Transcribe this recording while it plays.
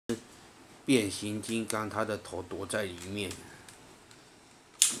变形金刚，它的头躲在里面。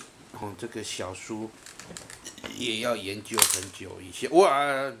哦，这个小书也要研究很久一些。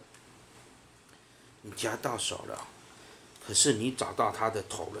哇，你夹到手了，可是你找到它的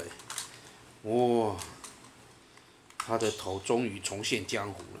头了。哇，它的头终于重现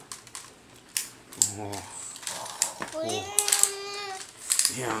江湖了。哦，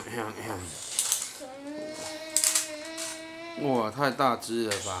哇，太大只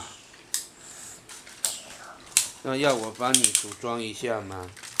了吧？那要我帮你组装一下吗？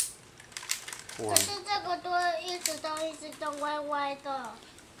可是这个一直都歪歪的。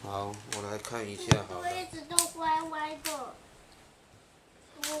好，我来看一下好了。一直都歪歪的。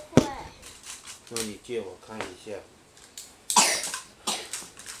不会。那你借我看一下。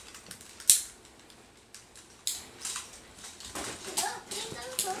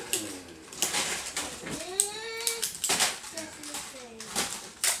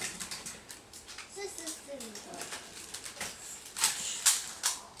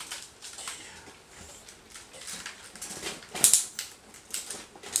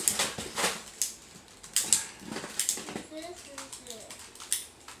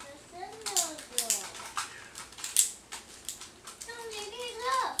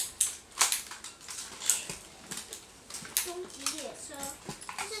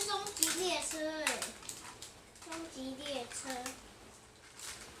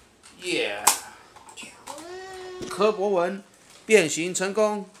耶！柯博文变形成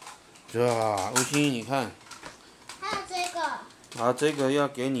功！哇，吴昕，你看。还有这个。好，这个要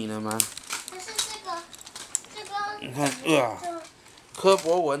给你了吗？可是这个。你看，哇，柯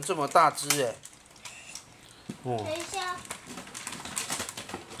博文这么大只哎。等一下。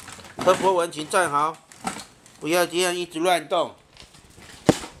柯博文，请站好，不要这样一直乱动。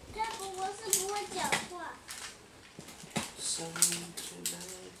柯博文是不会讲话。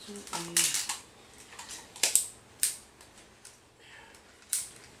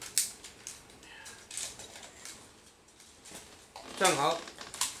站好，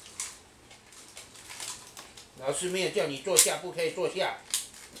老师没有叫你坐下，不可以坐下。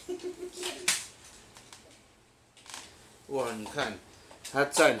哇，你看，他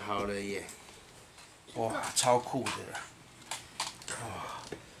站好了耶！哇，超酷的啦！哇，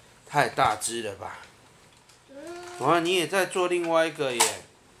太大只了吧！哇，你也在做另外一个耶？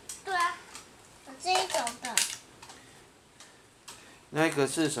对啊，有这一种的。那个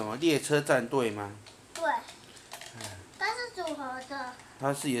是什么？列车战队吗？对。它是组合的。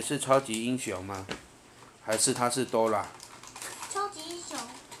它也是超级英雄吗？还是它是多啦？超级英雄，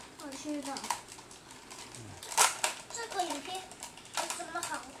我知道。这个影片怎么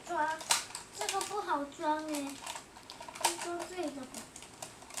好装？这个不好装哎，装这个吧。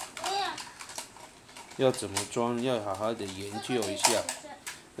哎呀。要怎么装？要好好的研究一下。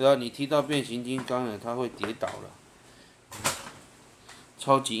然后你踢到变形金刚了，它会跌倒了。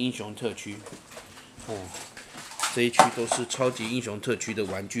超级英雄特区，哦，这一区都是超级英雄特区的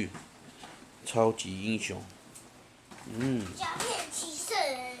玩具。超级英雄，假面骑士。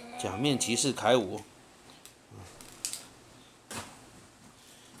假面骑士凯伍。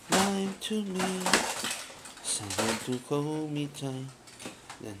Lie to me, someone to hold me tight,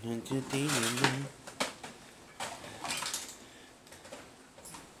 and when to be alone.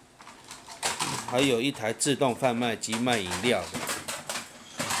 还有一台自动贩卖机卖饮料的。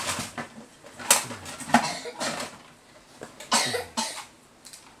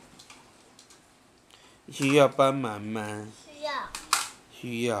需要帮忙吗？需要。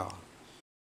需要。